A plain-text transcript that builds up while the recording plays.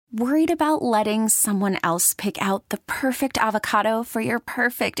Worried about letting someone else pick out the perfect avocado for your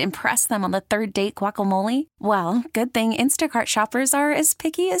perfect impress them on the third date guacamole? Well, good thing Instacart shoppers are as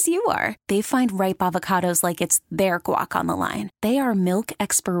picky as you are. They find ripe avocados like it's their guac on the line. They are milk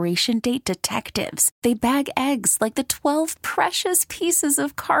expiration date detectives. They bag eggs like the 12 precious pieces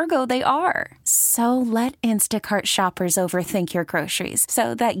of cargo they are. So let Instacart shoppers overthink your groceries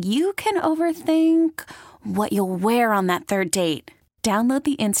so that you can overthink what you'll wear on that third date. Download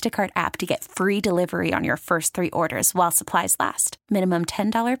the Instacart app to get free delivery on your first 3 orders while supplies last. Minimum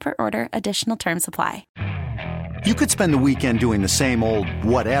 $10 per order. Additional terms apply. You could spend the weekend doing the same old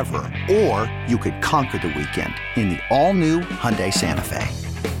whatever, or you could conquer the weekend in the all-new Hyundai Santa Fe.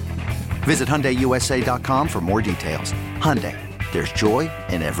 Visit HyundaiUSA.com for more details. Hyundai, there's joy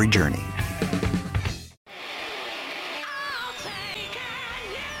in every journey.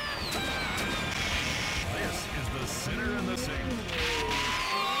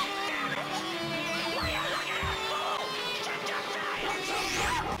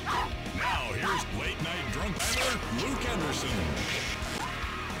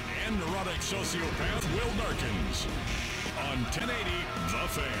 Sociopath Will Darkins on 1080 The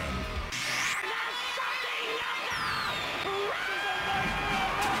Fan.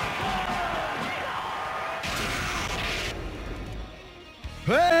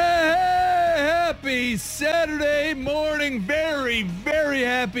 Happy Saturday morning. Very, very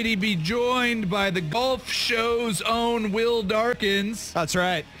happy to be joined by the Golf Show's own Will Darkins. That's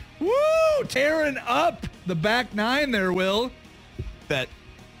right. Woo! Tearing up the back nine there, Will.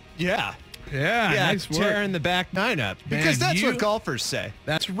 Yeah, nice work. Tearing the back nine up. Because that's what golfers say.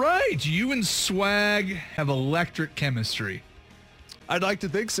 That's right. You and Swag have electric chemistry. I'd like to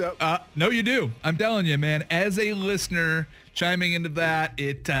think so. No, you do. I'm telling you, man. As a listener chiming into that,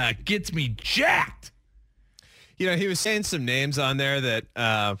 it gets me jacked. You know, he was saying some names on there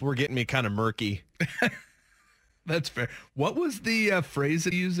that were getting me kind of murky. That's fair. What was the phrase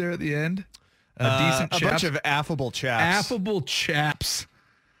that he used there at the end? Decent chaps? A bunch of affable chaps. Affable chaps.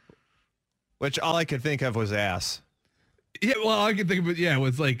 Which all I could think of was ass. Yeah, well, all I could think of it,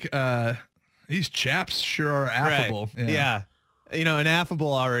 was like, these chaps sure are affable. Right. Yeah. You know, an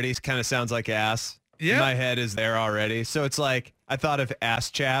affable already kind of sounds like ass. Yeah. My head is there already. So it's like, I thought of ass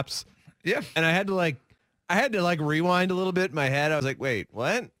chaps. Yeah. And I had to rewind a little bit in my head. I was like, wait,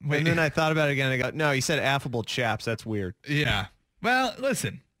 what? And then I thought about it again. I go, no, he said affable chaps. That's weird. Yeah. Well,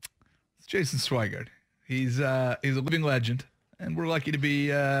 listen, it's Jason Swigert. He's a living legend, and we're lucky to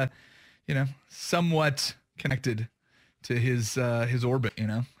be, somewhat connected to his orbit, you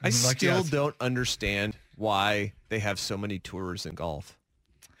know. I still don't understand why they have so many tours in golf.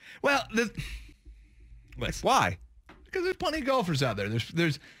 Well, why? Because there's plenty of golfers out there.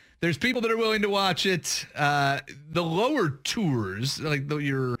 There's people that are willing to watch it. The lower tours, like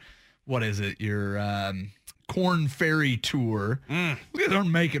your Corn Ferry Tour, you guys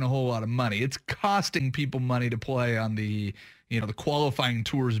aren't making a whole lot of money. It's costing people money to play on the qualifying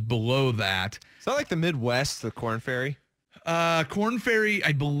tours below that. Is that like the Midwest, the Corn Ferry? Corn Ferry,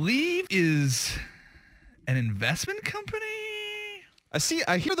 I believe, is an investment company.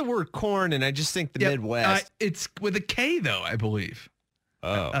 I hear the word corn, and I just think the Midwest. It's with a K, though, I believe.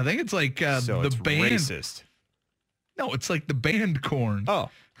 Oh. I think it's like so the it's band. Racist. No, it's like the band Corn. Oh.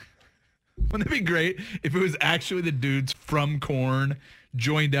 Wouldn't it be great if it was actually the dudes from Korn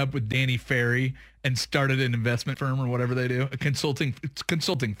joined up with Danny Ferry and started an investment firm or whatever they do? It's a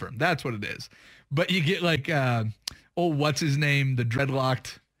consulting firm. That's what it is. But you get like, what's his name? The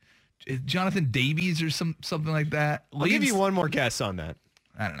dreadlocked Jonathan Davies or something like that. I'll give you one more guess on that.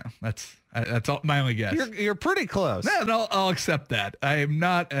 I don't know. That's all, my only guess. You're pretty close. No, I'll accept that. I am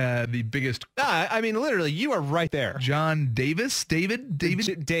not the biggest. I mean, literally, you are right there. John Davis? David?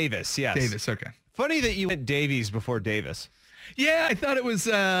 Davis, yes. Davis, okay. Funny that you went Davies before Davis. Yeah, I thought it was,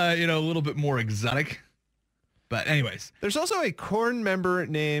 a little bit more exotic. But anyways. There's also a Korn member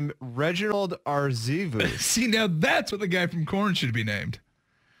named Reginald Arzivu. See, now that's what the guy from Korn should be named.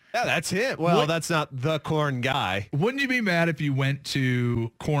 Yeah, that's him. Well, that's not the Korn guy. Wouldn't you be mad if you went to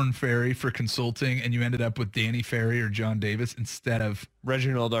Korn Ferry for consulting and you ended up with Danny Ferry or John Davis instead of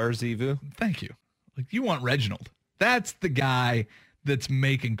Reginald Arzivu? Thank you. Like, you want Reginald. That's the guy that's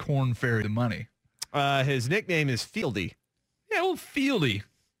making Korn Ferry the money. His nickname is Fieldy. Yeah, old Fieldy.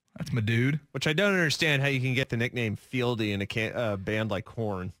 That's my dude. Which I don't understand how you can get the nickname Fieldy in a band like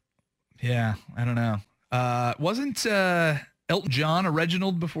Korn. Yeah, I don't know. Wasn't Elton John a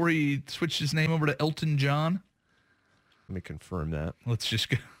Reginald before he switched his name over to Elton John? Let me confirm that. Let's just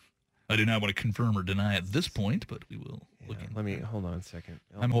go. I do not want to confirm or deny at this point, but we will look into Let me hold on a second.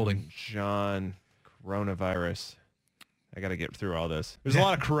 I'm holding. John coronavirus. I got to get through all this. There's a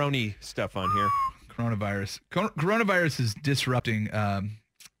lot of corona stuff on here. Coronavirus is disrupting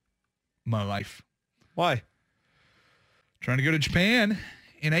my life. Why? Trying to go to Japan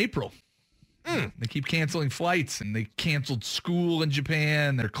in April. They keep canceling flights, and they canceled school in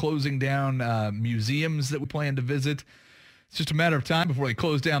Japan. They're closing down museums that we plan to visit. It's just a matter of time before they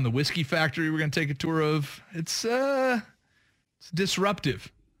close down the whiskey factory we're going to take a tour of. It's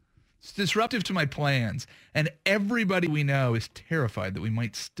disruptive. It's disruptive to my plans. And everybody we know is terrified that we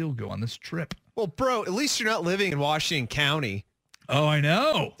might still go on this trip. Well, bro, at least you're not living in Washington County. Oh, I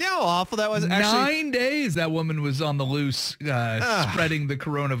know. You know how awful that was? Actually, 9 days that woman was on the loose spreading the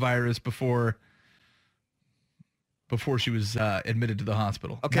coronavirus before she was admitted to the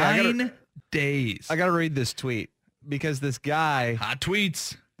hospital. Okay, 9 days. I got to read this tweet because this guy... Hot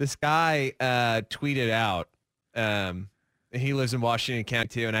tweets. This guy tweeted out, he lives in Washington County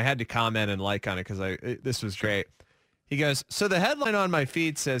too, and I had to comment and like on it because this was great. He goes, so the headline on my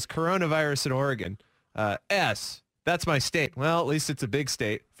feed says coronavirus in Oregon. S, that's my state. Well, at least it's a big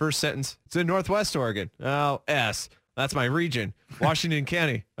state. First sentence, it's in Northwest Oregon. Oh, S, that's my region. Washington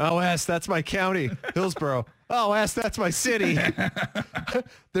County. Oh, S, that's my county. Hillsborough. Oh, S, that's my city.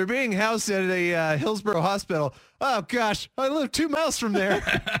 They're being housed at a Hillsborough hospital. Oh, gosh, I live 2 miles from there.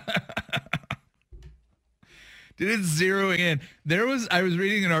 Dude, it's zeroing in. I was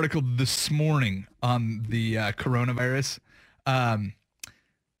reading an article this morning on the coronavirus.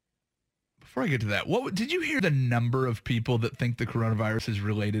 Before I get to that, did you hear the number of people that think the coronavirus is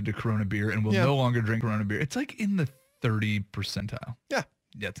related to Corona beer and will no longer drink Corona beer? It's like in the 30 percentile. Yeah.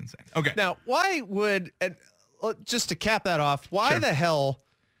 Yeah, it's insane. Okay. Now, why would, just to cap that off, why the hell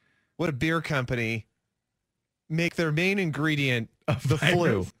would a beer company make their main ingredient the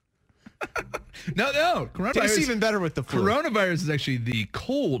flu? No. Coronavirus tastes even better with the flu. Coronavirus is actually the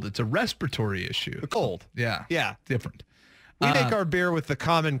cold. It's a respiratory issue. The cold. Yeah. Yeah. Different. We make our beer with the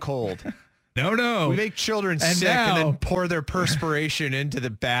common cold. No. We make children sick and then pour their perspiration into the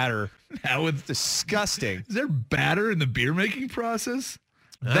batter. Now it's disgusting. Is there batter in the beer making process?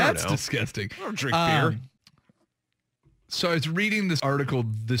 That's disgusting. I don't drink beer. So I was reading this article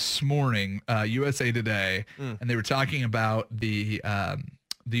this morning, USA Today, and they were talking about the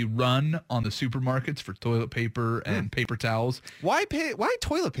run on the supermarkets for toilet paper and paper towels. Why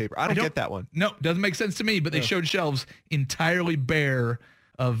toilet paper? I don't get that one. No, doesn't make sense to me, but they showed shelves entirely bare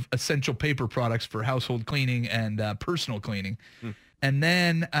of essential paper products for household cleaning and personal cleaning. And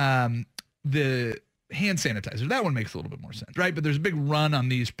then the hand sanitizer. That one makes a little bit more sense, right? But there's a big run on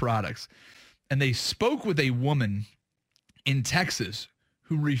these products. And they spoke with a woman in Texas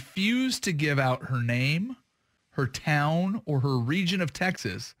who refused to give out her name, her town, or her region of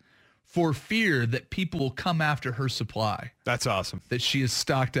Texas for fear that people will come after her supply. That's awesome. That she is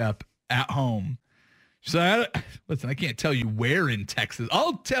stocked up at home. She's like, listen, I can't tell you where in Texas.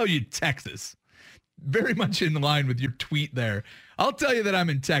 I'll tell you Texas. Very much in line with your tweet there. I'll tell you that I'm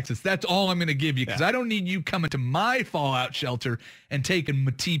in Texas. That's all I'm going to give you because I don't need you coming to my fallout shelter and taking my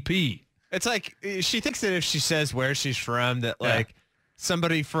TP. It's like she thinks that if she says where she's from, that like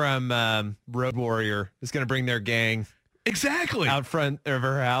somebody from Road Warrior is going to bring their gang exactly out front of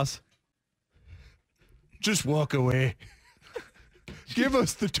her house. Just walk away. Give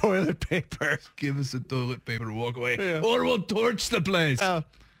us the toilet paper. Give us the toilet paper to walk away, or we'll torch the place.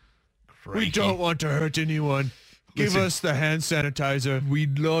 We don't want to hurt anyone. Give us the hand sanitizer.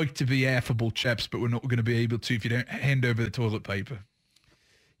 We'd like to be affable chaps, but we're not going to be able to if you don't hand over the toilet paper.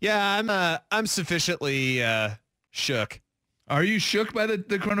 Yeah, I'm sufficiently shook. Are you shook by the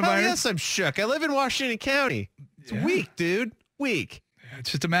coronavirus? Oh, yes, I'm shook. I live in Washington County. It's weak, dude. Weak.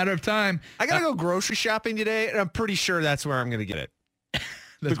 It's just a matter of time. I got to go grocery shopping today, and I'm pretty sure that's where I'm going to get it.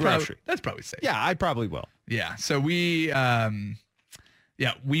 That's probably safe. Yeah, I probably will. Yeah, so we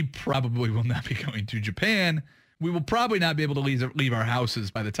probably will not be going to Japan. We will probably not be able to leave our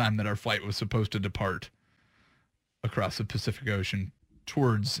houses by the time that our flight was supposed to depart across the Pacific Ocean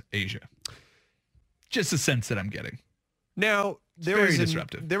towards Asia. Just a sense that I'm getting. Now, there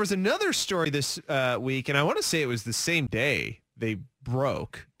was another story this week, and I want to say it was the same day they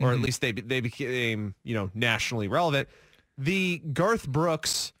broke, or at least they became, nationally relevant. The Garth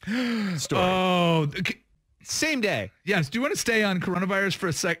Brooks story. Oh, same day. Yes. Do you want to stay on coronavirus for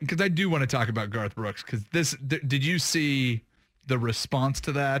a second? Because I do want to talk about Garth Brooks. Because did you see the response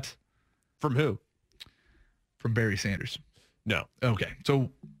to that? From who? From Barry Sanders. No. Okay.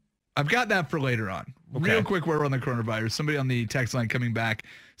 So I've got that for later on. Okay. Real quick, while we're on the coronavirus, somebody on the text line coming back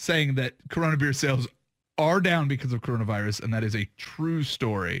saying that Corona beer sales are down because of coronavirus, and that is a true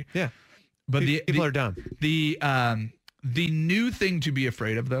story. Yeah. But people are down. The new thing to be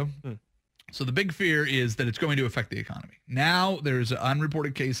afraid of, though, So the big fear is that it's going to affect the economy. Now there's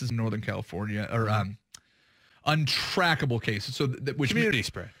unreported cases in Northern California, or untrackable cases. So which community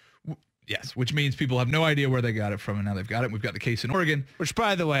spread. Yes, which means people have no idea where they got it from, and now they've got it. We've got the case in Oregon. Which,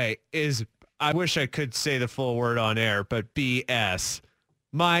 by the way, is, I wish I could say the full word on air, but BS.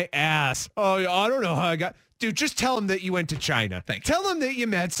 My ass. Oh, I don't know how I got... Dude, just tell them that you went to China. Tell them that you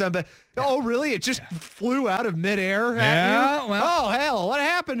met somebody. Yeah. Oh, really? It just flew out of midair at you? Well, oh, hell, what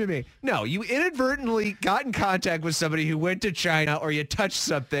happened to me? No, you inadvertently got in contact with somebody who went to China, or you touched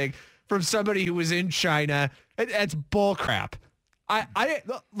something from somebody who was in China. That's bull crap.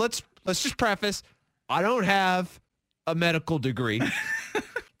 Let's just preface, I don't have a medical degree.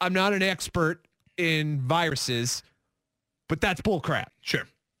 I'm not an expert in viruses, but that's bull crap. Sure.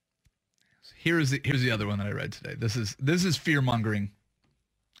 Here's the other one that I read today. This is fear mongering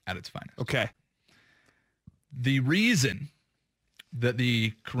at its finest. Okay. The reason that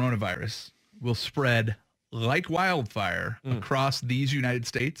the coronavirus will spread like wildfire across these United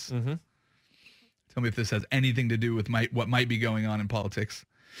States. Mm-hmm. Tell me if this has anything to do with what might be going on in politics.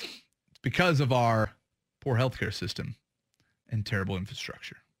 It's because of our poor healthcare system and terrible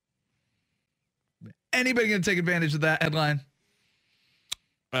infrastructure. Anybody going to take advantage of that headline?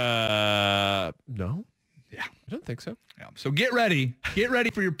 No. Yeah. I don't think so. Yeah. So get ready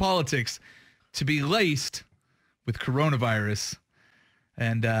for your politics to be laced with coronavirus.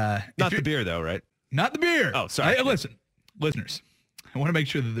 And not the beer though, right? Not the beer. Oh, sorry. Listen, listeners, I want to make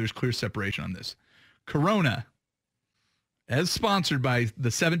sure that there's clear separation on this. Corona, as sponsored by the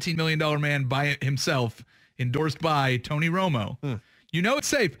 $17 million man by himself, endorsed by Tony Romo. You know it's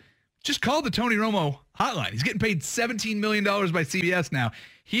safe. Just call the Tony Romo hotline. He's getting paid $17 million by CBS now.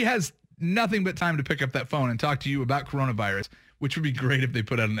 He has nothing but time to pick up that phone and talk to you about coronavirus, which would be great if they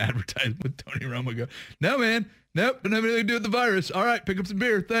put out an advertisement with Tony Romo. Go, no, man. Nope. Don't have anything to do with the virus. All right. Pick up some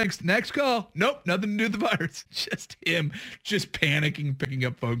beer. Thanks. Next call. Nope. Nothing to do with the virus. Just him just panicking, picking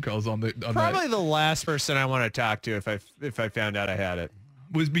up phone calls on the. Probably the last person I want to talk to if I found out I had it.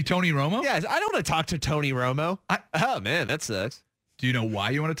 Would be Tony Romo? Yeah. I don't want to talk to Tony Romo. Oh, man. That sucks. Do you know why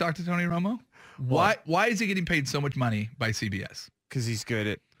you want to talk to Tony Romo? Why is he getting paid so much money by CBS? Because he's good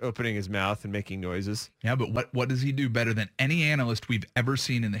at opening his mouth and making noises. Yeah, but what does he do better than any analyst we've ever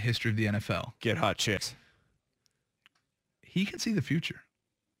seen in the history of the NFL? Get hot chicks. He can see the future.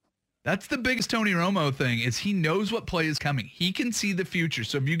 That's the biggest Tony Romo thing, is he knows what play is coming. He can see the future.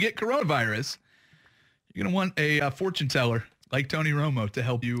 So if you get coronavirus, you're going to want a fortune teller like Tony Romo to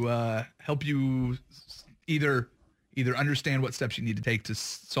help you either understand what steps you need to take to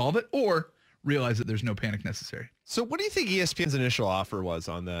solve it, or realize that there's no panic necessary. So what do you think ESPN's initial offer was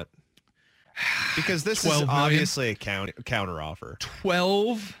on that? Because this is 12 million? obviously a counter offer.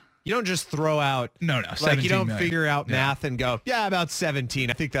 12? You don't just throw out. No. Like you don't million. figure out math and go, yeah, about 17.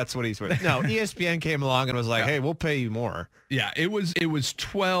 I think that's what he's worth. No, ESPN came along and was like, hey, we'll pay you more. Yeah, it was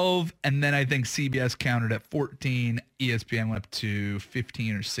 12, and then I think CBS countered at 14. ESPN went up to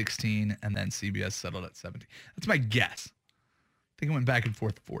 15 or 16, and then CBS settled at 17. That's my guess. I think it went back and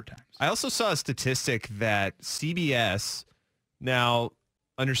forth 4 times. I also saw a statistic that CBS, now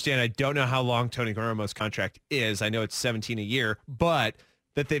understand, I don't know how long Tony Romo's contract is. I know it's 17 a year, but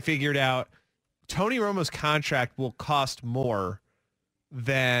that they figured out Tony Romo's contract will cost more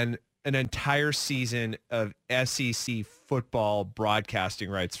than an entire season of SEC football broadcasting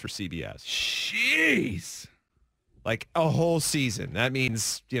rights for CBS. Jeez. Like a whole season. That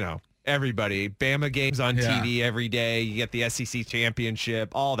means, everybody. Bama games on TV every day. You get the SEC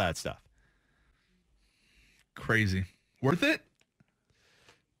championship, all that stuff. Crazy. Worth it?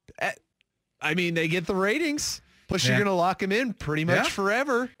 I mean, they get the ratings. Plus, you're going to lock him in pretty much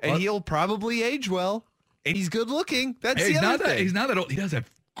forever, and he'll probably age well, and he's good looking. That's the other thing. He's not that old. He does have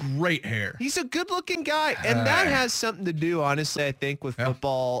great hair. He's a good looking guy, and that has something to do, honestly, I think, with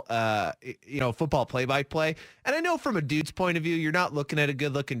football, football play-by-play. And I know from a dude's point of view, you're not looking at a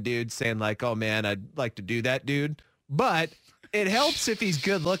good looking dude saying like, oh man, I'd like to do that, dude. But it helps if he's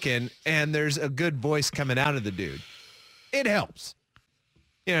good looking and there's a good voice coming out of the dude. It helps.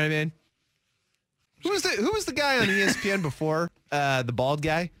 You know what I mean? Who was the guy on ESPN before? The bald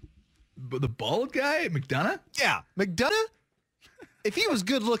guy? The bald guy? McDonough? Yeah. McDonough? If he was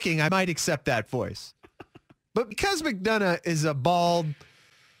good looking, I might accept that voice. But because McDonough is a bald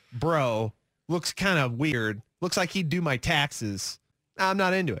bro, looks kind of weird, looks like he'd do my taxes, I'm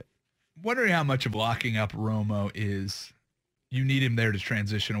not into it. Wondering how much of locking up Romo is you need him there to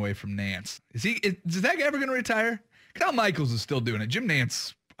transition away from Nance. Is that guy ever going to retire? Al Michaels is still doing it. Jim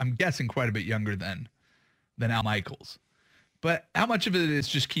Nance, I'm guessing, quite a bit younger than Al Michaels. But how much of it is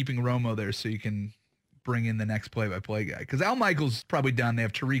just keeping Romo there so you can bring in the next play-by-play guy. Because Al Michaels is probably done. They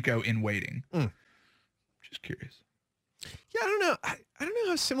have Tirico in waiting. Just curious. Yeah, I don't know. I don't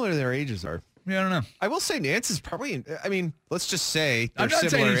know how similar their ages are. Yeah, I don't know. I will say Nance is probably, I mean, let's just say they're I'm not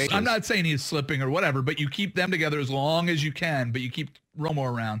similar saying ages. I'm not saying he's slipping or whatever, but you keep them together as long as you can, but you keep Romo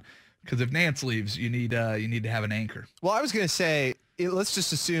around because if Nance leaves, you need to have an anchor. Well, I was going to say, let's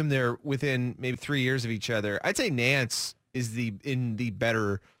just assume they're within maybe 3 years of each other. I'd say Nance is in the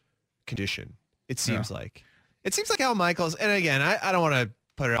better condition. It seems like. It seems like Al Michaels, and again, I don't want to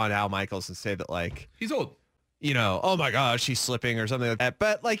put it on Al Michaels and say that like He's old. you know, oh my gosh, he's slipping or something like that.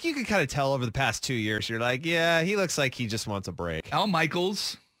 But like you can kind of tell over the past 2 years, you're like, yeah, he looks like he just wants a break. Al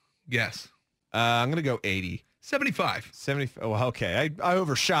Michaels, yes. I'm going to go 80. 75. 70. Oh, okay. I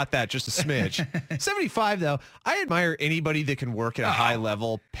overshot that just a smidge. 75 though. I admire anybody that can work at a high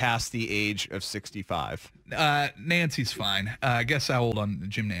level past the age of 65. Nancy's fine. Guess how old on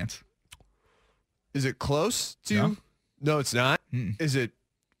Jim Nance? Is it close to? No. No, it's not. Is it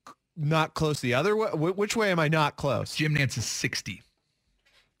not close the other way? Which way am I not close? Jim Nance is 60.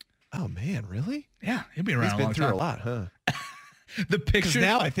 Oh man, really? Yeah, he'll be around He's a been long through time. a lot, huh? The Because picture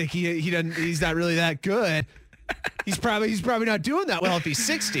now I think he doesn't. He's not really that good. He's probably not doing that well if he's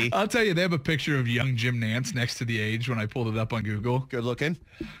 60. I'll tell you, they have a picture of young Jim Nance next to the age when I pulled it up on Google. Good looking.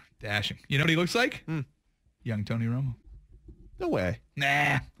 Dashing. You know what he looks like? Young Tony Romo. No way. Nah,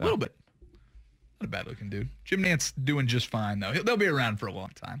 a little bit. Not a bad looking dude. Jim Nance doing just fine though. They'll be around for a long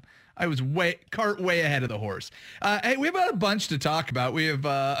time. I was way ahead of the horse. Hey, we have a bunch to talk about. We have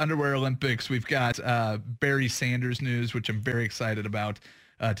Underwear Olympics. We've got Barry Sanders news, which I'm very excited about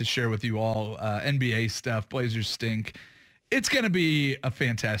to share with you all. NBA stuff. Blazers stink. It's going to be a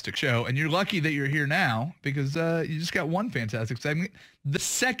fantastic show, and you're lucky that you're here now because you just got one fantastic segment. The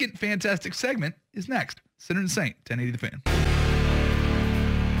second fantastic segment is next. Sinner and Saint, 1080 The Fan.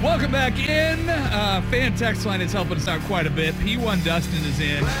 Welcome back in. Fan text line is helping us out quite a bit. P1 Dustin is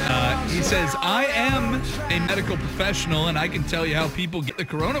in. He says, I am a medical professional, and I can tell you how people get the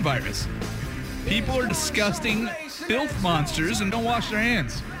coronavirus. People are disgusting filth monsters and don't wash their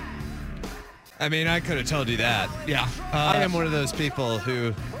hands. I mean, I could have told you that. Yeah. I am one of those people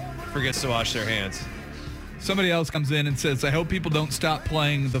who forgets to wash their hands. Somebody else comes in and says, I hope people don't stop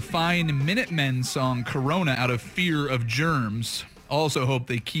playing the fine Minutemen song Corona out of fear of germs. Also hope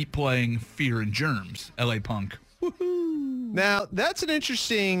they keep playing Fear and Germs, LA Punk. Woohoo. Now, that's an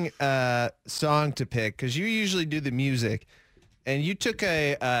interesting song to pick because you usually do the music, and you took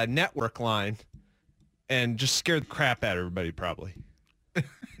a network line and just scared the crap out of everybody probably.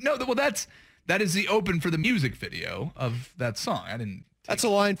 No, well, that is the open for the music video of that song. I didn't. That's a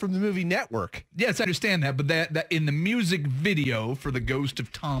line from the movie Network. Yes, I understand that, but that in the music video for the Ghost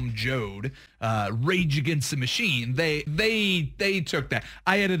of Tom Joad, Rage Against the Machine, they took that.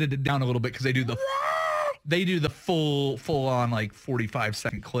 I edited it down a little bit because they do the full on like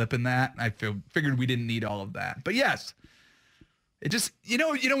 45-second clip in that. I figured we didn't need all of that, but yes, it just you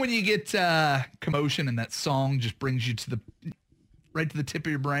know when you get commotion and that song just brings you to right to the tip of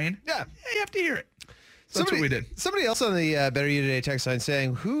your brain. Yeah, you have to hear it. So that's what we did. Somebody else on the Better You Today text line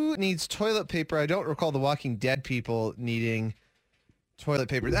saying, who needs toilet paper? I don't recall the Walking Dead people needing toilet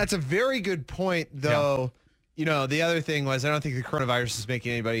paper. That's a very good point, though. Yeah. You know, the other thing was I don't think the coronavirus is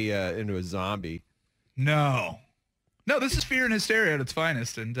making anybody into a zombie. No, this is fear and hysteria at its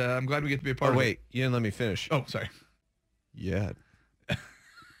finest, and I'm glad we get to be a part of it. Oh, wait, you didn't let me finish. Oh, sorry. Yeah.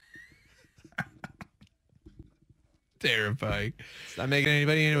 Terrifying. It's not making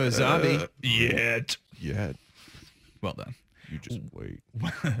anybody into a zombie. Yet. Well done. You just wait.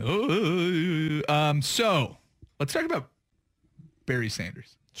 So let's talk about Barry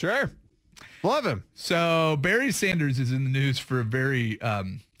Sanders. Sure. Love him. So Barry Sanders is in the news for a very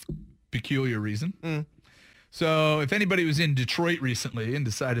peculiar reason. So if anybody was in Detroit recently and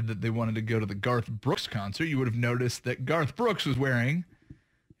decided that they wanted to go to the Garth Brooks concert, you would have noticed that Garth Brooks was wearing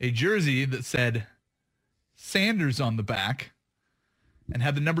a jersey that said Sanders on the back and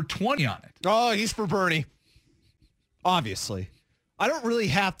had the number 20 on it. Oh, he's for Bernie. Obviously. I don't really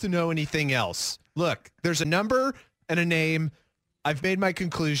have to know anything else. Look, there's a number and a name. I've made my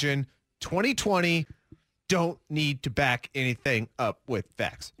conclusion. 2020, don't need to back anything up with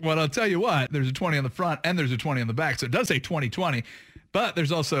facts. Well, I'll tell you what, there's a 20 on the front and there's a 20 on the back. So it does say 2020, but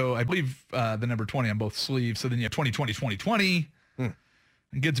there's also, I believe, the number 20 on both sleeves. So then you have 2020, 2020. It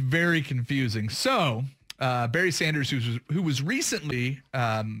gets very confusing. So Barry Sanders, who was recently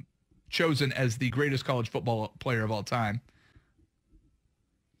chosen as the greatest college football player of all time,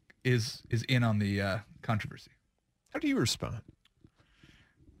 is in on the controversy. How do you respond?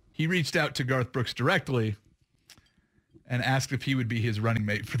 He reached out to Garth Brooks directly and asked if he would be his running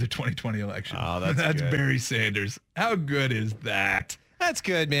mate for the 2020 election. Oh, that's good. Barry Sanders. How good is that? That's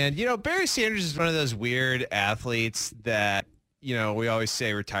good, man. You know, Barry Sanders is one of those weird athletes that, you know, we always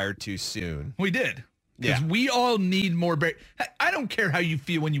say retired too soon. We did. Because Yeah. we all need more Barry. I don't care how you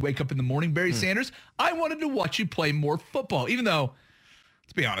feel when you wake up in the morning, Barry Sanders. I wanted to watch you play more football, even though,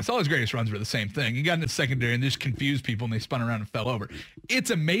 let's be honest, all his greatest runs were the same thing. He got into secondary and just confused people and they spun around and fell over. It's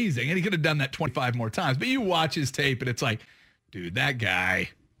amazing. And he could have done that 25 more times. But you watch his tape and it's like, dude, that guy.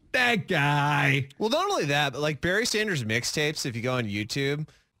 Well, not only that, but like Barry Sanders mixtapes, if you go on YouTube,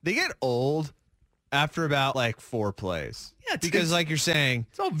 they get old after about like 4 plays. Yeah, because like you're saying,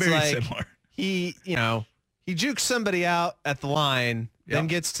 it's all very like similar. He jukes somebody out at the line, then Yep.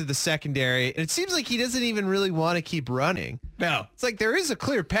 gets to the secondary, and it seems like he doesn't even really want to keep running. No. It's like there is a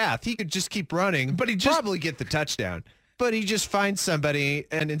clear path. He could just keep running, But he just- probably get the touchdown. But he just finds somebody,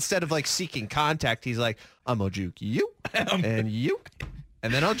 and instead of like seeking contact, he's like, I'm going to juke you and you,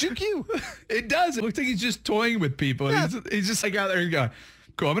 and then I'll juke you. It does. It looks like he's just toying with people. Yeah. He's just like out there going,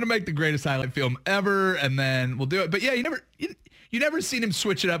 cool, I'm going to make the greatest highlight film ever, and then we'll do it. But yeah, you never seen him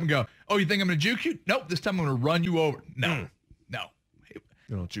switch it up and go, oh, you think I'm going to juke you? Nope, this time I'm going to run you over. No.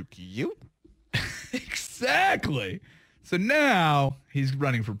 I'll juke you. Exactly. So now he's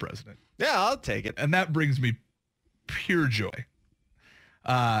running for president. Yeah, I'll take it. And that brings me pure joy.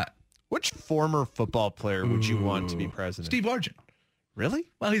 Which former football player would you want to be president? Steve Largent. Really?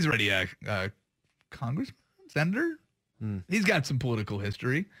 Well, he's already a congressman, senator. He's got some political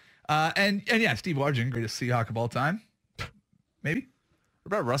history. And yeah, Steve Largent, greatest Seahawk of all time. Maybe.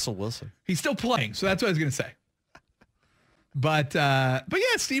 What about Russell Wilson? He's still playing, so that's what I was going to say. But yeah,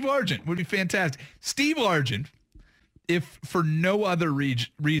 Steve Largent would be fantastic. Steve Largent, if for no other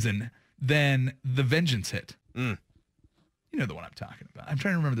reason than the Vengeance hit. You know the one I'm talking about. I'm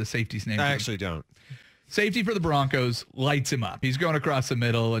trying to remember the safety's name. I actually don't. Safety for the Broncos lights him up. He's going across the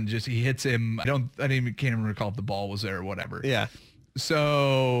middle and just he hits him. Can't even recall if the ball was there or whatever. Yeah.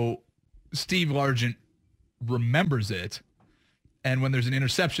 So Steve Largent remembers it, and when there's an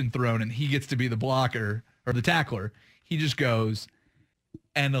interception thrown and he gets to be the blocker or the tackler, he just goes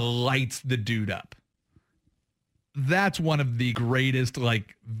and lights the dude up. That's one of the greatest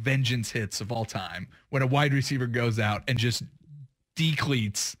like vengeance hits of all time, when a wide receiver goes out and just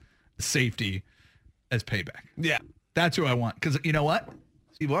decleats safety as payback. Yeah. That's who I want. Because you know what?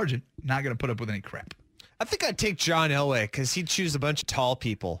 Steve Largent, not going to put up with any crap. I think I'd take John Elway because he'd choose a bunch of tall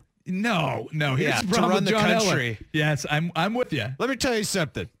people. No. Here's Yeah, the to problem run with the John country. Elway. Yes, I'm with you. Let me tell you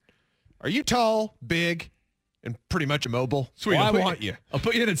something. Are you tall, big, and pretty much immobile? Sweet. Well, I'll I put want you. I'll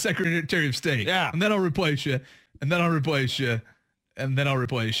put you in as Secretary of State. Yeah. And then I'll replace you. And then I'll replace you. And then I'll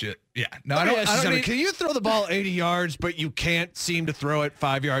replace you. Yeah. No, Let me ask you I don't something. need, Can you throw the ball 80 yards, but you can't seem to throw it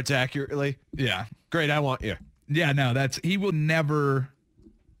 5 yards accurately? Yeah. Great, I want you. Yeah, no, he will never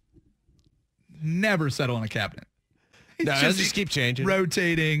settle on a cabinet. He's No, he'll just keep changing.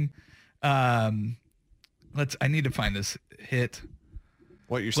 Rotating. I need to find this hit.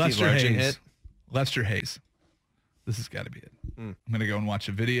 What, your Steve Lester Largent Hayes. hit? Lester Hayes. This has got to be it. I'm going to go and watch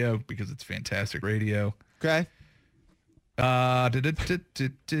a video because it's fantastic radio. Okay.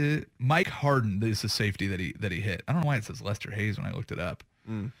 Mike Harden is the safety that he hit. I don't know why it says Lester Hayes when I looked it up.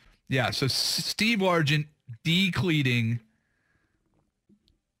 Yeah, so Steve Largent decleating,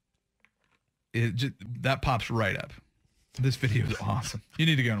 that pops right up. This video is awesome. You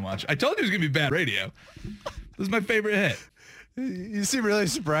need to go and watch it. I told you it was going to be bad radio. This is my favorite hit. You seem really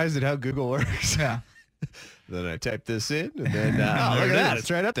surprised at how Google works. Yeah. Then I type this in, and then, look There at it that. is.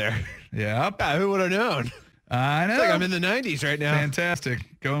 It's right up there. Yep. Yeah, who would have known? I know. It's like I'm in the 90s right now. Fantastic.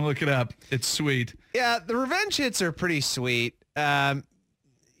 Go and look it up. It's sweet. Yeah, the revenge hits are pretty sweet.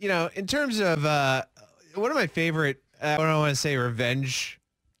 You know, in terms of one of my favorite, I don't want to say revenge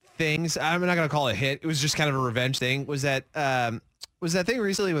things. I'm not going to call it a hit. It was just kind of a revenge thing. Was that thing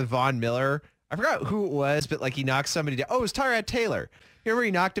recently with Von Miller? I forgot who it was, but like he knocked somebody down. Oh, it was Tyrod Taylor. You remember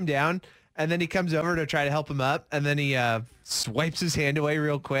he knocked him down? And then he comes over to try to help him up, and then he swipes his hand away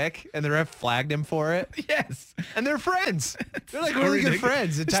real quick, and the ref flagged him for it. Yes. And they're friends. They're like so really good ridiculous.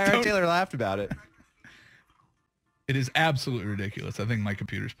 friends. And Just Tyrod don't- Taylor laughed about it. It is absolutely ridiculous. I think my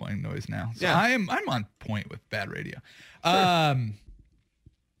computer's playing noise now. So Yeah. I'm on point with bad radio. Do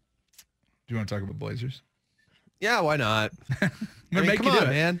you want to talk about Blazers? Yeah, why not? I'm gonna make come you do on, it,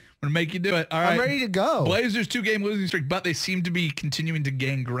 man. I'm gonna make you do it. All right. I'm ready to go. Blazers 2-game losing streak, but they seem to be continuing to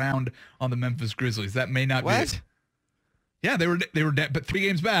gain ground on the Memphis Grizzlies. That may not be What? it. Yeah, they were but 3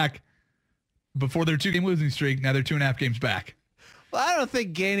 games back before their 2-game losing streak. Now they're 2.5 games back. Well, I don't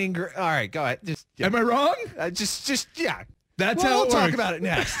think gaining. All right, go ahead. Just Am I wrong? just yeah. That's Well, how we'll it talk works. about it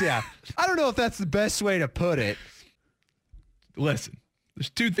next. Yeah. I don't know if that's the best way to put it. Listen, there's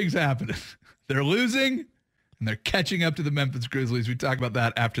two things happening. They're losing, and they're catching up to the Memphis Grizzlies. We talk about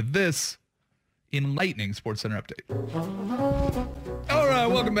that after this enlightening SportsCenter update. All right,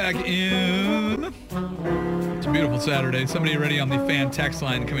 welcome back in. It's a beautiful Saturday. Somebody already on the fan text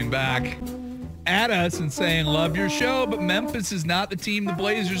line coming back at us and saying, love your show, but Memphis is not the team the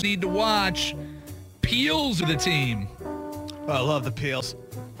Blazers need to watch. Peels are the team. Oh, I love the Peels.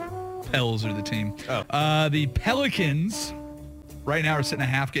 Pels are the team. Oh. The Pelicans right now are sitting a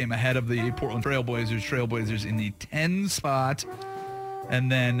half game ahead of the Portland Trailblazers. Trailblazers in the 10 spot. And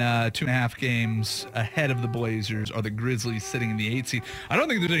then 2.5 games ahead of the Blazers are the Grizzlies sitting in the 8 seed. I don't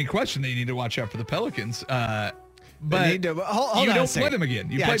think there's any question that you need to watch out for the Pelicans. But hold you on don't play them again.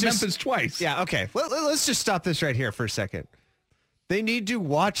 You played Memphis twice. Yeah, okay. Let's just stop this right here for a second. They need to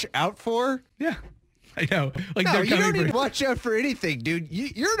watch out for? Yeah, I know. Like No, they're you don't coming need for to watch out for anything, dude.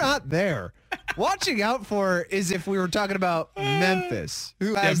 You're not there. Watching out for is if we were talking about Memphis,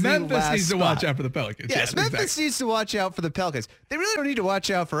 who has the Memphis last needs to spot. watch out for the Pelicans. Yes, Memphis exactly. needs to watch out for the Pelicans. They really don't need to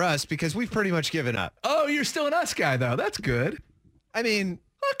watch out for us because we've pretty much given up. Oh, you're still an us guy, though. That's good. I mean,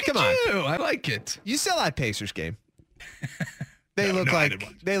 Look come at on. you. I like it. You saw that Pacers game. They No, look no, I like didn't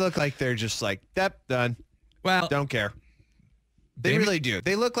watch it. they look like they're just like, yep, done. Well, Don't care. They Damon- really do.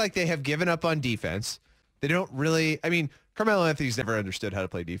 They look like they have given up on defense. They don't really. I mean, Carmelo Anthony's never understood how to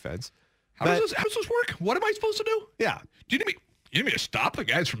play defense. how does this work? What am I supposed to do? Yeah. Do you need me to stop the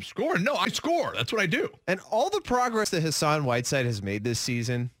guys from scoring? No, I score. That's what I do. And all the progress that Hassan Whiteside has made this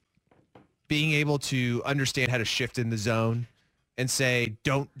season, being able to understand how to shift in the zone and say,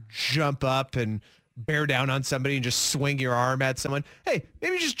 don't jump up and bear down on somebody and just swing your arm at someone. Hey,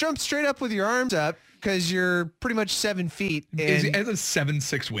 maybe just jump straight up with your arms up because you're pretty much 7 feet. Is he And has a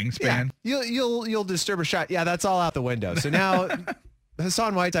 7'6" wingspan? yeah, you'll disturb a shot. Yeah, that's all out the window. So now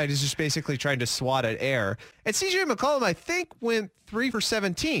Hassan Whiteside is just basically trying to swat at air. And CJ McCollum, I think, went 3 for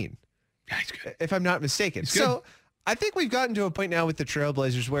 17. Yeah, he's good. If I'm not mistaken. good. So I think we've gotten to a point now with the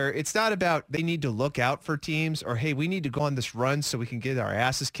Trailblazers where it's not about they need to look out for teams or, hey, we need to go on this run so we can get our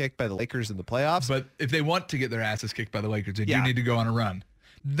asses kicked by the Lakers in the playoffs. But if they want to get their asses kicked by the Lakers, they do Yeah. need to go on a run.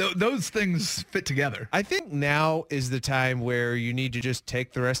 Those things fit together. I think now is the time where you need to just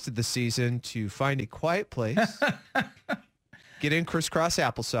take the rest of the season to find a quiet place, get in crisscross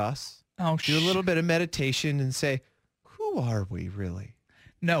applesauce, Oh, do a little bit of meditation and say, who are we really?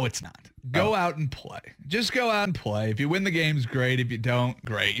 No, it's not. Go out and play. Just go out and play. If you win the games, great. If you don't,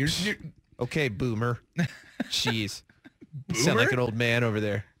 great. You're Okay, boomer. Jeez. You sound like Boomer? an old man over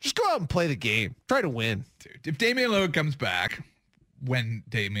there. Just go out and play the game. Try to win. dude. If Damian Lillard comes back, when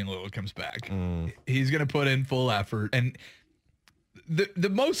Damian Lillard comes back, he's gonna put in full effort. And the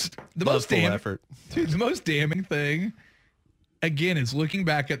most Love full damn effort. dude, the most damning thing, again, is looking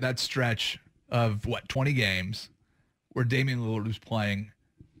back at that stretch of 20 games where Damian Lillard was playing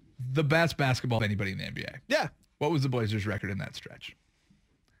the best basketball of anybody in the NBA. Yeah. What was the Blazers' record in that stretch?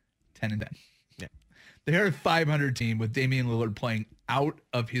 10-10. Yeah. They're a 500 team with Damian Lillard playing out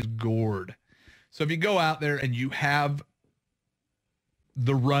of his gourd. So if you go out there and you have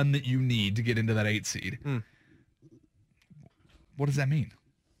the run that you need to get into that 8 seed, what does that mean?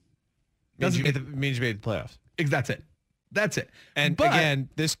 Means you, Doesn't means you made the playoffs. That's it. That's it. And But- again,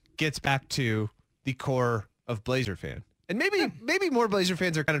 this gets back to the core of Blazer fan. And maybe more Blazer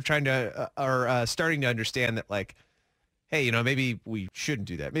fans are kind of trying to are starting to understand that, like, hey, maybe we shouldn't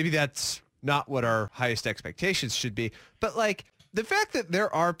do that. Maybe that's not what our highest expectations should be. But like the fact that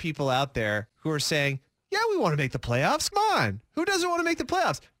there are people out there who are saying, yeah, we want to make the playoffs. Come on. Who doesn't want to make the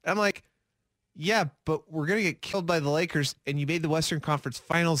playoffs? I'm like, yeah, but we're going to get killed by the Lakers, and you made the Western Conference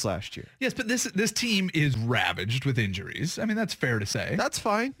Finals last year. Yes, but this team is ravaged with injuries. I mean, that's fair to say. That's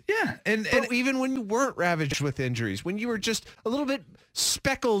fine. Yeah, and But even when you weren't ravaged with injuries, when you were just a little bit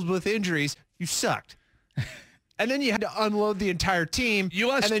speckled with injuries, you sucked. And then you had to unload the entire team, You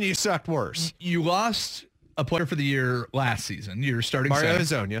lost- and then you sucked worse. you lost a player for the year last season. You're starting Mario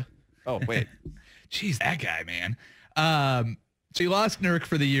center. Hezonja. Oh, wait. Jeez, that guy, man. So you lost Nurk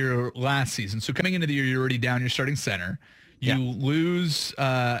for the year last season. So coming into the year, you're already down. You're starting center. You Yeah. lose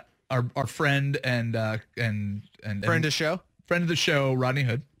our friend and Friend of show? friend of the show, Rodney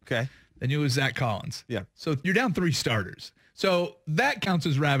Hood. Okay. Then you lose Zach Collins. Yeah. So you're down 3 starters. So that counts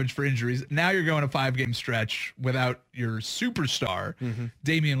as ravaged for injuries. Now you're going a 5-game stretch without your superstar,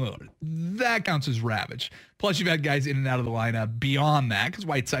 Damian Lillard. That counts as ravaged. Plus you've had guys in and out of the lineup beyond that because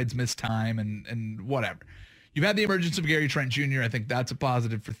Whiteside's missed time and whatever. You've had the emergence of Gary Trent Jr. I think that's a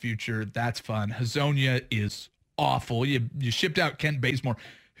positive for the future. That's fun. Hezonja is awful. You shipped out Kent Bazemore.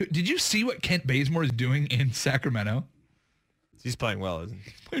 Did you see what Kent Bazemore is doing in Sacramento? He's playing well, isn't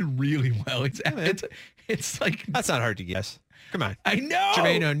he? He's playing really well. It's like That's not hard to guess. Come on. I know.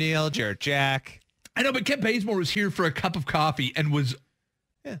 Jermaine O'Neal, Jarrett Jack. I know, but Kent Bazemore was here for a cup of coffee and was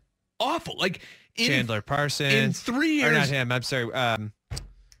awful. Like Chandler Parsons. in 3 years. Or not him. I'm sorry. Patty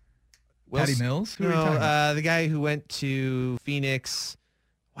Mills? Who are you talking No, about? the guy who went to Phoenix.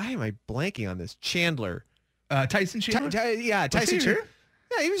 Why am I blanking on this? Chandler. Tyson Chandler? Tyson. he here?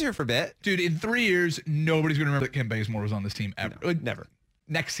 Yeah, he was here for a bit. Dude, in 3 years, nobody's going to remember that Kent Bazemore was on this team ever. No, never.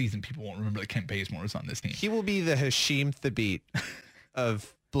 Next season, people won't remember that Kent Bazemore was on this team. He will be the Hashim Thabit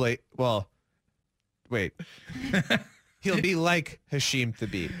of Blake. Well, wait. He'll be like Hashim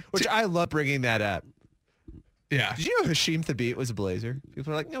Thabit, which I love bringing that up. Yeah. Did you know Hashim Thabit was a Blazer?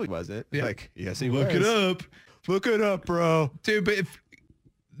 People are like, no, he wasn't. Yeah. Like, yes, he Look was. it up. Look it up, bro. Dude, but if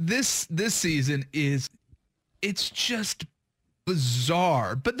this season it's just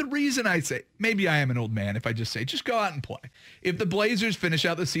bizarre. But the reason I say, maybe I am an old man if I just say, just go out and play. If the Blazers finish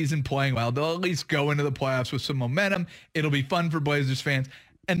out the season playing well, they'll at least go into the playoffs with some momentum. It'll be fun for Blazers fans,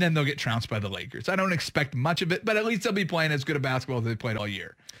 and then they'll get trounced by the Lakers. I don't expect much of it, but at least they'll be playing as good a basketball as they played all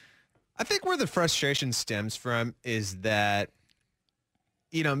year. I think where the frustration stems from is that,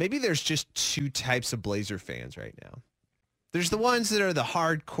 maybe there's just two types of Blazer fans right now. There's the ones that are the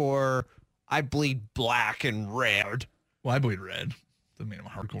hardcore, I bleed black and red. Well, I bleed red. Doesn't mean I'm a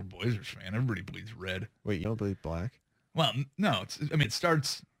hardcore Blazers fan. Everybody bleeds red. Wait, you don't bleed black? Well, no. It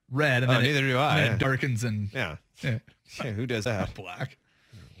starts red, and then neither do I. And then Yeah. it darkens and Yeah. yeah, Yeah, who does that? black.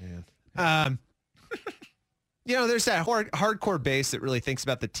 Man. There's that hardcore base that really thinks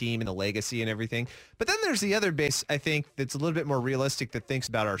about the team and the legacy and everything. But then there's the other base, I think, that's a little bit more realistic that thinks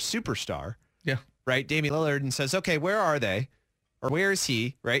about our superstar, Yeah. right? Damian Lillard, and says, okay, where are they? Or where is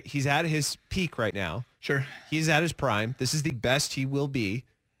he, right? He's at his peak right now. Sure. He's at his prime. This is the best he will be.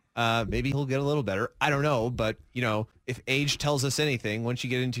 Maybe he'll get a little better. I don't know. But, if age tells us anything, once you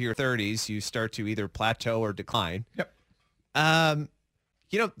get into your 30s, you start to either plateau or decline. Yep.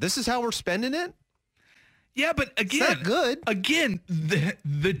 This is how we're spending it. Yeah, but again, not good. Again,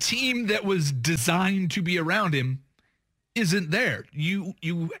 the team that was designed to be around him isn't there. You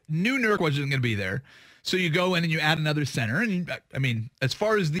knew Nurk wasn't going to be there, so you go in and you add another center. And as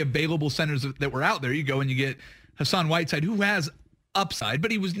far as the available centers that were out there, you go and you get Hassan Whiteside, who has upside,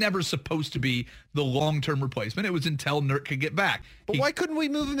 but he was never supposed to be the long-term replacement. It was until Nurk could get back. But why couldn't we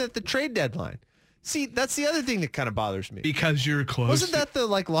move him at the trade deadline? See, that's the other thing that kind of bothers me. Because you're close. Wasn't that the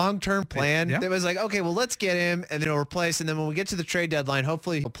long-term plan? Yeah. That was like, okay, well, let's get him and then he'll replace. And then when we get to the trade deadline,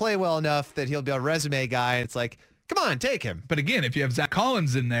 hopefully he'll play well enough that he'll be a resume guy. And it's like, come on, take him. But again, if you have Zach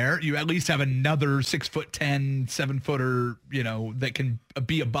Collins in there, you at least have another 6'10", 7-footer, that can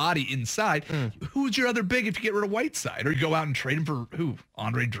be a body inside. Who's your other big if you get rid of Whiteside? Or you go out and trade him for who?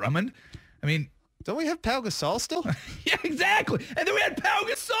 Andre Drummond? Don't we have Pau Gasol still? Yeah, exactly. And then we had Pau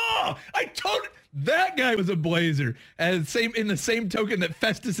Gasol. That guy was a Blazer. And in the same token that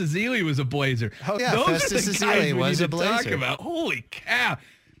Festus Ezeli was a Blazer. Oh, yeah, Those Festus are the guys Ezeli we was need a to talk Blazer. about. Holy cow.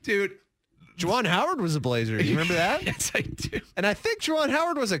 Dude. Juwan Howard was a Blazer. You remember that? Yes, I do. And I think Juwan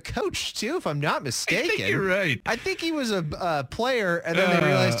Howard was a coach, too, if I'm not mistaken. I think you're right. I think he was a player, and then they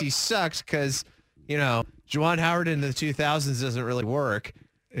realized he sucked because, Juwan Howard in the 2000s doesn't really work.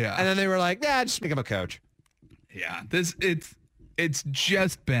 Yeah. And then they were like, just make him a coach. Yeah, it's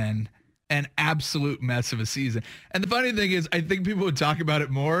just been an absolute mess of a season. And the funny thing is, I think people would talk about it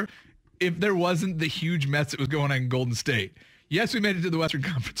more if there wasn't the huge mess that was going on in Golden State. Yes, we made it to the Western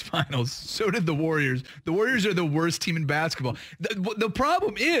Conference Finals. So did the Warriors. The Warriors are the worst team in basketball. The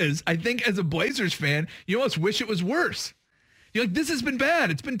problem is, I think as a Blazers fan, you almost wish it was worse. You're like, this has been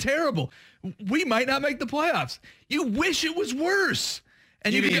bad. It's been terrible. We might not make the playoffs. You wish it was worse.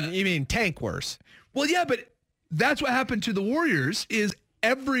 And You mean tank worse? Well, yeah, but that's what happened to the Warriors is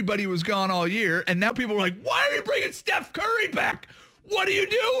everybody was gone all year, and now people are like, why are you bringing Steph Curry back? What are you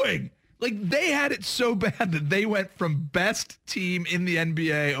doing? Like, they had it so bad that they went from best team in the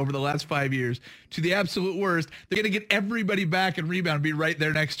NBA over the last 5 years to the absolute worst. They're going to get everybody back and rebound and be right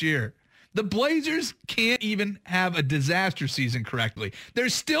there next year. The Blazers can't even have a disaster season correctly. They're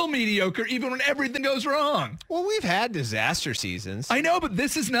still mediocre even when everything goes wrong. Well, we've had disaster seasons. I know, but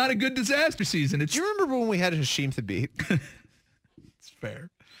this is not a good disaster season. Do you remember when we had Hashim Thabit? It's fair.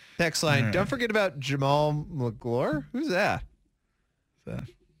 Next line. right. Don't forget about Jamal McGlure. Who's that? Is that a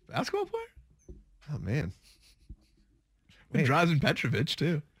basketball player? Oh, man. And Drazen Petrovic,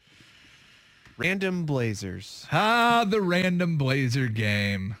 too. Random Blazers. The random Blazer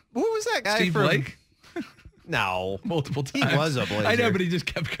game. Who was that guy Steve from? Blake? No. Multiple times. He was a Blazer. I know, but he just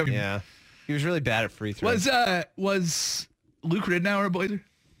kept coming. Yeah. He was really bad at free throws. Was Luke Ridnour a Blazer?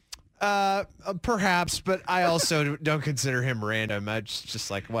 Perhaps, but I also don't consider him random. I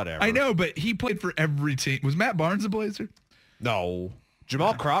just like whatever. I know, but he played for every team. Was Matt Barnes a Blazer? No.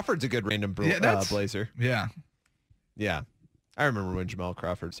 Jamal Crawford's a good random Blazer. Yeah. Yeah. I remember when Jamal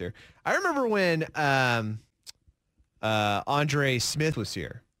Crawford's here. I remember when Andre Smith was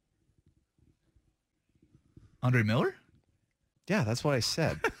here. Andre Miller? Yeah, that's what I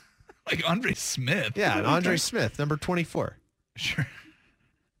said. Like Andre Smith? Yeah, Andre Smith, number 24. Sure.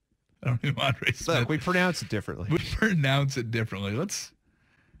 I don't know Andre Smith. Look, we pronounce it differently. We pronounce it differently. Let's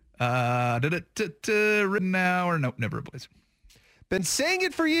written now or nope, never a Blazer. Been saying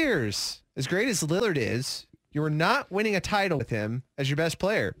it for years. As great as Lillard is, you are not winning a title with him as your best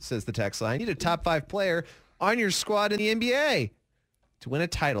player, says the text line. You need a top 5 player on your squad in the NBA to win a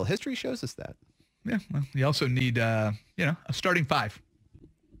title. History shows us that. Yeah, well, you also need a starting 5.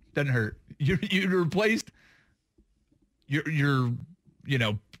 Doesn't hurt. You replaced your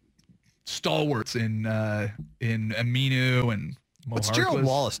stalwarts in Aminu and Mo What's Harkless. Gerald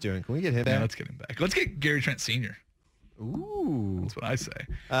Wallace doing? Can we get him back? Yeah, let's get him back. Let's get Gary Trent Sr. Ooh. That's what I say.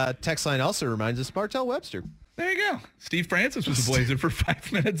 Text line also reminds us Martell Webster. There you go. Steve Francis was a Blazer for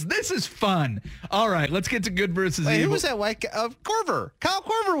 5 minutes. This is fun. All right, let's get to good versus evil. Who was that white guy? Korver. Kyle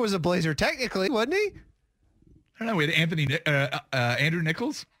Korver was a Blazer technically, wasn't he? I don't know. We had Andrew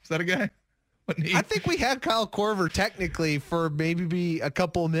Nichols. Is that a guy? Wasn't he? I think we had Kyle Korver technically for maybe a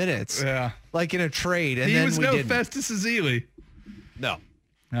couple of minutes. Yeah. Like in a trade. And he then was we no didn't. Festus Ezeli. No.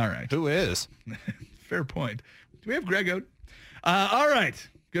 All right. Who is? Fair point. Do we have Greg Oden? All right.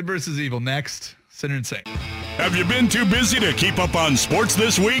 Good versus evil. Next. Sinner and Saint. Have you been too busy to keep up on sports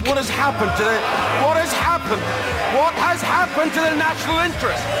this week? What has happened to what has happened? What has happened to the national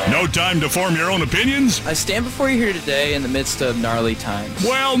interest? No time to form your own opinions? I stand before you here today in the midst of gnarly times.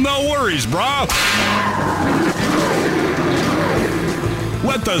 Well, no worries, brah.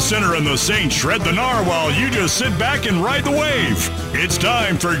 Let the Sinner and the Saint shred the gnar while you just sit back and ride the wave. It's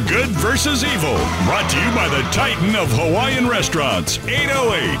time for Good versus Evil, brought to you by the Titan of Hawaiian Restaurants,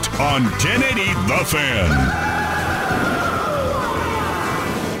 808 on 1080 The Fan.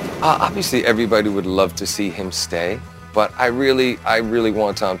 Obviously, everybody would love to see him stay, but I really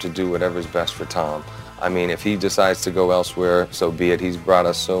want Tom to do whatever's best for Tom. I mean, if he decides to go elsewhere, so be it. He's brought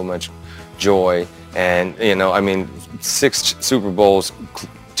us so much joy. And, 6 Super Bowls,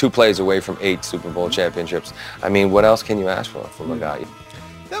 2 plays away from 8 Super Bowl championships. I mean, what else can you ask for from a guy?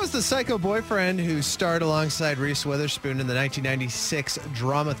 That was the Psycho Boyfriend who starred alongside Reese Witherspoon in the 1996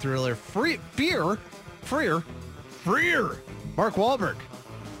 drama thriller Freer. Mark Wahlberg.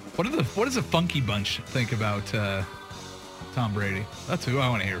 What does a funky bunch think about Tom Brady? That's who I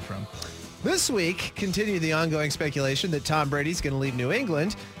want to hear from. This week, continue the ongoing speculation that Tom Brady's going to leave New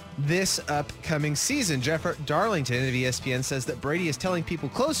England this upcoming season. Jeff Darlington of ESPN says that Brady is telling people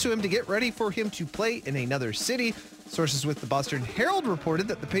close to him to get ready for him to play in another city. Sources with the Boston Herald reported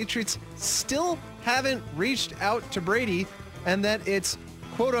that the Patriots still haven't reached out to Brady and that it's,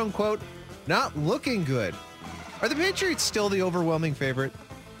 quote unquote, not looking good. Are the Patriots still the overwhelming favorite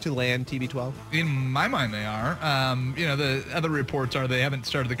to land TB12? In my mind, they are. The other reports are they haven't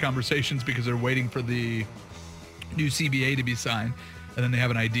started the conversations because they're waiting for the new CBA to be signed. And then they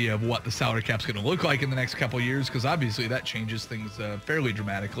have an idea of what the salary cap's going to look like in the next couple of years, because obviously that changes things fairly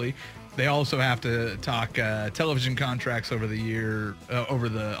dramatically. They also have to talk television contracts over the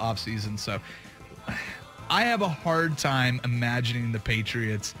offseason. So I have a hard time imagining the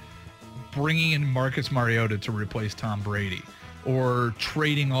Patriots bringing in Marcus Mariota to replace Tom Brady, or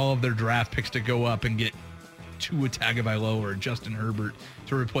trading all of their draft picks to go up and get Tua Tagovailoa or Justin Herbert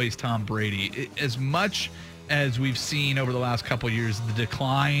to replace Tom Brady. As much as we've seen over the last couple of years, the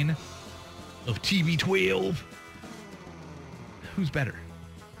decline of TB12, who's better?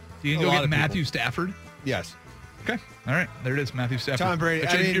 You can go get Matthew Stafford? Yes. Okay. All right. There it is, Matthew Stafford. Tom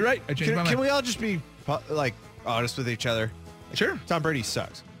Brady. You're right. I changed my mind. Can we all just be honest with each other? Sure. Tom Brady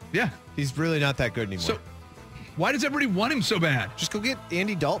sucks. Yeah. He's really not that good anymore. So why does everybody want him so bad? Just go get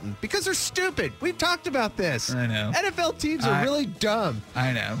Andy Dalton. Because they're stupid. We've talked about this. I know. NFL teams are really dumb.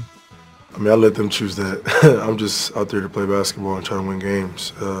 I know. I mean, I let them choose that. I'm just out there to play basketball and try to win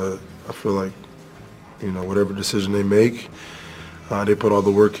games. I feel like, whatever decision they make, they put all the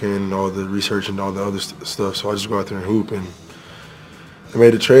work in and all the research and all the other stuff. So I just go out there and hoop. And I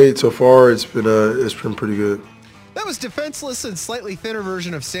made a trade so far. It's been pretty good. That was defenseless and slightly thinner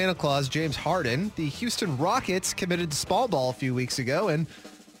version of Santa Claus, James Harden. The Houston Rockets committed to small ball a few weeks ago, and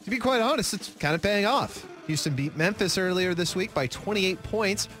to be quite honest, it's kind of paying off. Houston beat Memphis earlier this week by 28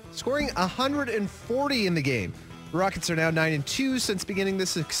 points, scoring 140 in the game. The Rockets are now 9-2 since beginning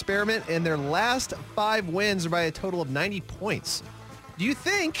this experiment, and their last 5 wins are by a total of 90 points. Do you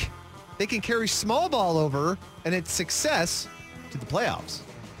think they can carry small ball over and its success to the playoffs.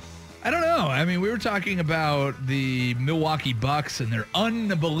 I don't know. I mean, we were talking about the Milwaukee Bucks and their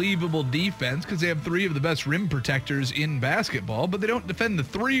unbelievable defense because they have 3 of the best rim protectors in basketball, but they don't defend the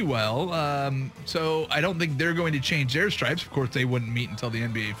 3 well. So I don't think they're going to change their stripes. Of course, they wouldn't meet until the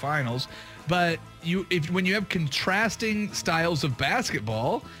NBA Finals. But when you have contrasting styles of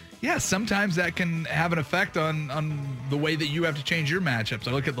basketball, yeah, sometimes that can have an effect on the way that you have to change your matchups.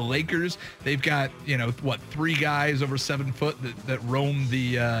 I look at the Lakers; they've got 3 guys over 7 foot that roam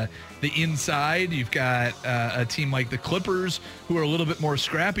the inside. You've got a team like the Clippers who are a little bit more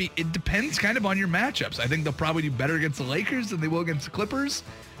scrappy. It depends kind of on your matchups. I think they'll probably do better against the Lakers than they will against the Clippers.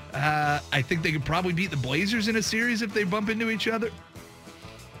 I think they could probably beat the Blazers in a series if they bump into each other.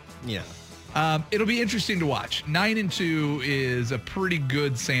 Yeah. It'll be interesting to watch. 9-2 is a pretty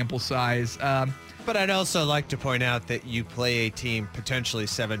good sample size. But I'd also like to point out that you play a team potentially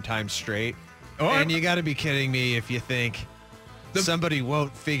 7 times straight. And you got to be kidding me if you think somebody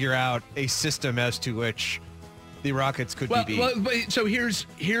won't figure out a system as to which the Rockets could be beat. So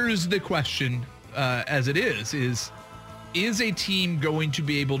here's the question as it is a team going to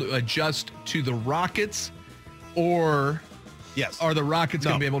be able to adjust to the Rockets, or... Yes. Are the Rockets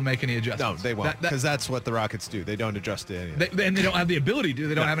going to be able to make any adjustments? No, they won't, because that's what the Rockets do. They don't adjust to anything. And they don't have the ability to.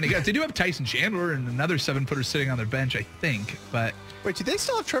 They don't have any guys. They do have Tyson Chandler and another 7-footer sitting on their bench, I think. But wait, do they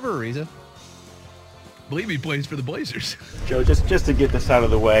still have Trevor Ariza? I believe he plays for the Blazers. Joe, just to get this out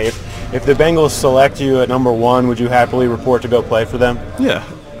of the way, if the Bengals select you at number 1, would you happily report to go play for them? Yeah,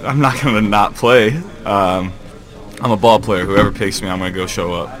 I'm not going to not play. I'm a ball player. Whoever picks me, I'm going to go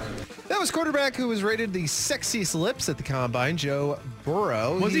show up. That was quarterback who was rated the sexiest lips at the Combine, Joe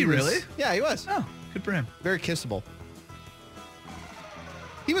Burrow. Was he really? Yeah, he was. Oh, good for him. Very kissable.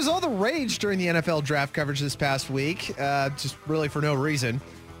 He was all the rage during the NFL draft coverage this past week, just really for no reason.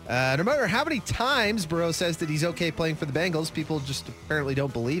 No matter how many times Burrow says that he's okay playing for the Bengals, people just apparently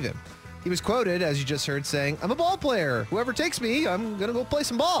don't believe him. He was quoted, as you just heard, saying, "I'm a ball player. Whoever takes me, I'm going to go play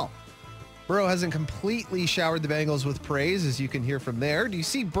some ball." Burrow hasn't completely showered the Bengals with praise, as you can hear from there. Do you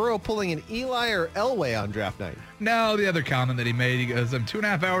see Burrow pulling an Eli or Elway on draft night? No, the other comment that he made, he goes, "I'm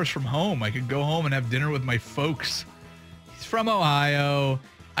 2.5 hours from home. I could go home and have dinner with my folks." He's from Ohio.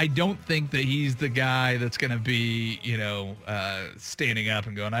 I don't think that he's the guy that's going to be, standing up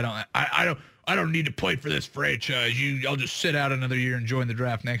and going, I don't need to play for this franchise. I'll just sit out another year and join the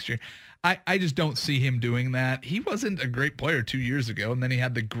draft next year. I just don't see him doing that. He wasn't a great player 2 years ago, and then he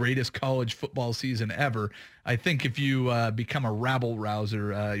had the greatest college football season ever. I think if you become a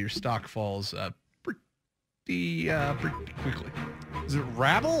rabble-rouser, your stock falls pretty quickly. Is it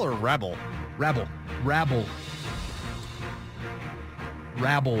rabble or rebel? Rabble.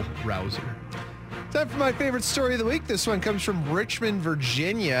 Rabble-rouser. Time for my favorite story of the week. This one comes from Richmond,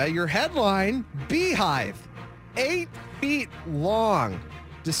 Virginia. Your headline, Beehive, 8 feet long.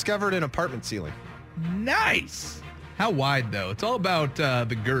 Discovered in apartment ceiling. Nice. How wide, though? It's all about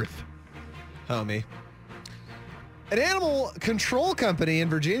the girth. Homie. An animal control company in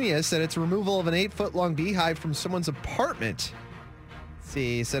Virginia said its removal of an 8-foot-long beehive from someone's apartment.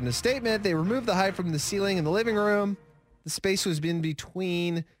 See, said in a statement, they removed the hive from the ceiling in the living room. The space was in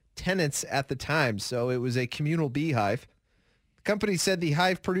between tenants at the time, so it was a communal beehive. The company said the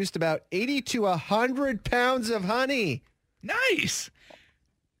hive produced about 80 to 100 pounds of honey. Nice.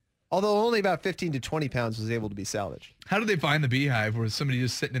 Although only about 15 to 20 pounds was able to be salvaged. How did they find the beehive? Was somebody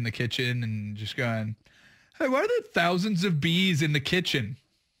just sitting in the kitchen and just going, "Hey, why are there thousands of bees in the kitchen?"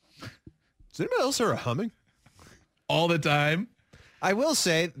 Does anybody else hear a humming? All the time. I will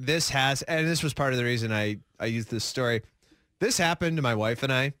say this has, and this was part of the reason I used this story. This happened to my wife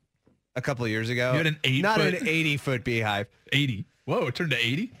and I a couple of years ago. You had an 8 Not foot? an 80-foot beehive. 80. Whoa, it turned to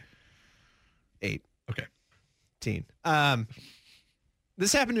 80? 8. Okay. Teen.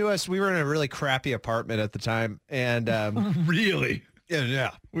 This happened to us. We were in a really crappy apartment at the time. And really?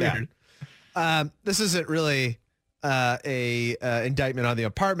 Yeah. Weird. Yeah. This isn't really a indictment on the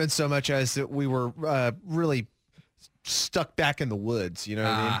apartment so much as that we were really stuck back in the woods. You know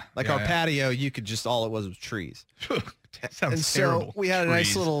what I mean? Like our patio, you could just, all it was trees. Sounds and terrible. So we had a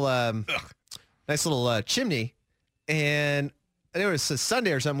nice little chimney, and it was a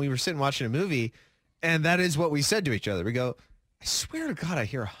Sunday or something. We were sitting watching a movie, and that is what we said to each other. We go, "I swear to God, I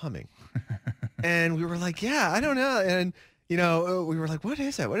hear a humming." And we were like, "Yeah, I don't know." And, we were like, "What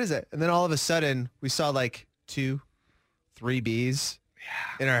is that? What is it?" And then all of a sudden we saw like 2-3 bees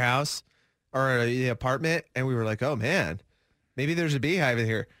in our house or the apartment. And we were like, "Oh man, maybe there's a beehive in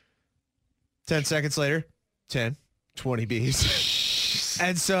here." 10 seconds later, 10, 20 bees.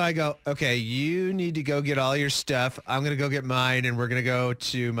 And so I go, okay, you need to go get all your stuff. I'm going to go get mine, and we're going to go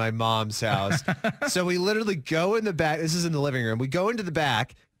to my mom's house. So we literally go in the back. This is in the living room. We go into the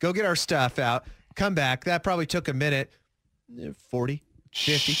back, go get our stuff out, come back. That probably took a minute. 40,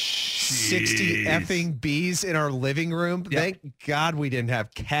 50, 60 effing bees in our living room. Yep. Thank God we didn't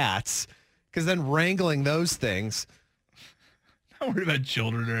have cats, because then wrangling those things. Not worried about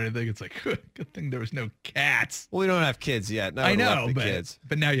children or anything. It's like, good thing there was no cats. Well, we don't have kids yet. I know,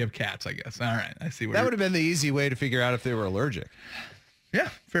 but now you have cats, I guess. All right, I see. That would have been the easy way to figure out if they were allergic. Yeah,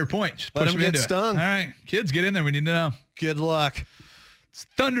 fair point. Just let them get stung. All right, kids, get in there. We need to know. Good luck. It's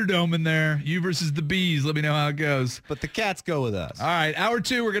Thunderdome in there. You versus the bees. Let me know how it goes. But the cats go with us. All right, hour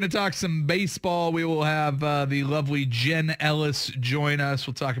 2, we're going to talk some baseball. We will have the lovely Jen Ellis join us.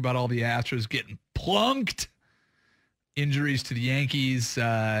 We'll talk about all the Astros getting plunked, injuries to the Yankees,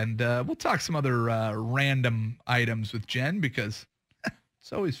 and we'll talk some other random items with Jen because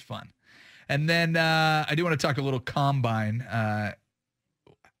it's always fun. And then I do want to talk a little combine.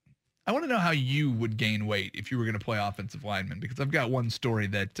 I want to know how you would gain weight if you were going to play offensive lineman, because I've got one story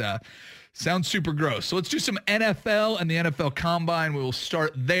that sounds super gross. So let's do some NFL and the NFL Combine. We will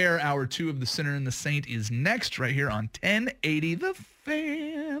start there. Hour 2 of The Sinner and the Saint is next right here on 1080 The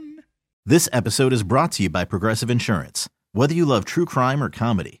Fan. This episode is brought to you by Progressive Insurance. Whether you love true crime or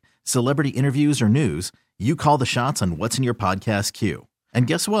comedy, celebrity interviews or news, you call the shots on what's in your podcast queue. And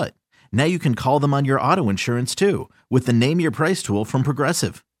guess what? Now you can call them on your auto insurance too with the Name Your Price tool from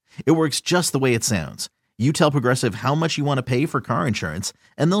Progressive. It works just the way it sounds. You tell Progressive how much you want to pay for car insurance,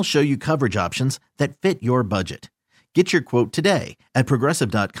 and they'll show you coverage options that fit your budget. Get your quote today at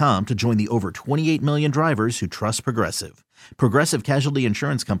Progressive.com to join the over 28 million drivers who trust Progressive. Progressive Casualty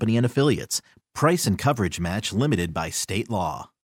Insurance Company and Affiliates. Price and coverage match limited by state law.